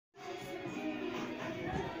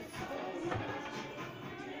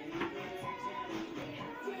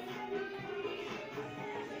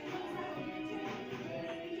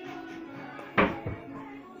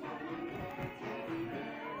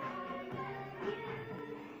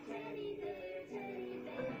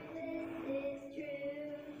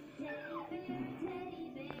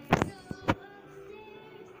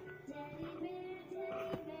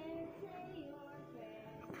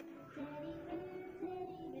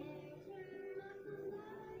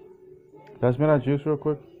Pass me that juice real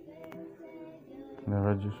quick. That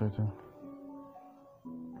red juice right there.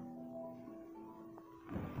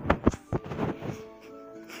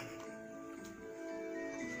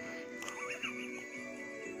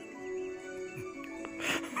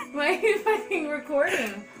 Why are you fucking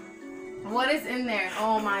recording? What is in there?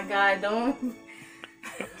 Oh my god, don't.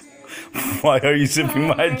 Why are you sipping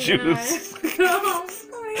my juice? No. You don't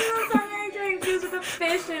tell me I drink juice with a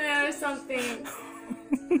fish in it or something.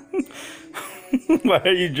 Why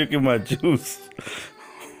are you drinking my juice?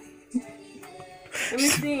 Let me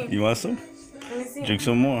see. You want some? Let me see. Drink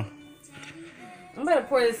some more. I'm about to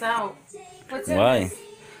pour this out. What's in Why? this?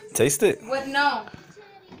 Taste it. What? No.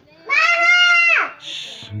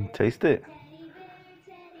 Shh. Taste it.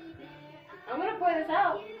 I'm gonna pour this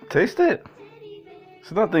out. Taste it.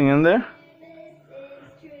 There's nothing in there.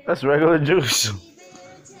 That's regular juice.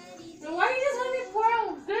 Then why do you just let me pour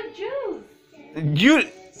out good juice? You.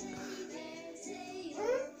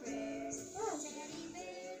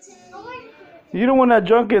 You the one that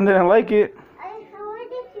drunk it and didn't like it.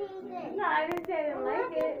 No, I didn't say I didn't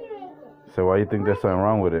like it. So why you think there's something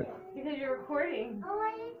wrong with it? Because you're recording.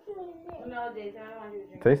 No, Jason, I don't want you to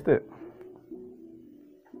drink. Taste it.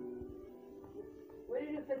 What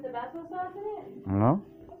did you put Tabasco sauce in it? No?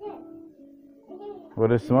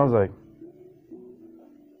 What it smells like?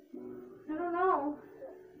 I don't know.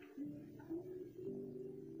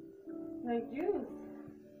 Like juice.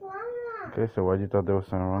 Okay, so why you thought there was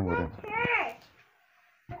something wrong with it?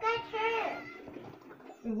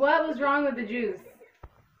 What was wrong with the juice?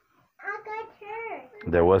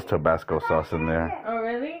 There was Tabasco sauce in there. Oh,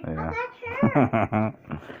 really? Yeah.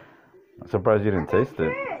 I'm surprised you didn't taste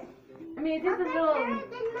it. I mean, it tastes a little,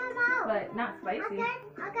 but not spicy.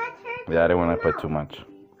 Yeah, I didn't want to put too much.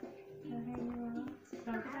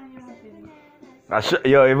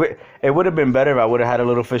 It would have been better if I would have had a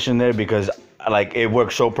little fish in there because like it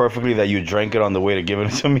worked so perfectly that you drank it on the way to giving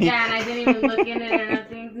it to me. Yeah, and I didn't even look in it or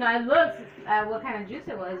nothing. No, I looked at what kind of juice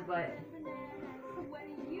it was, but.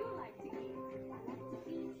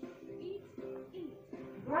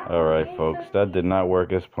 Alright, folks, that did not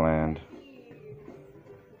work as planned.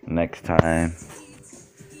 Next time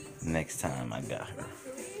I got her.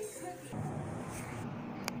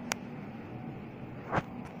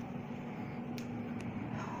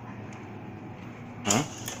 Huh?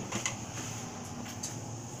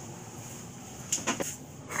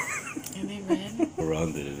 Are they red?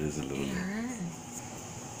 Around it is a little.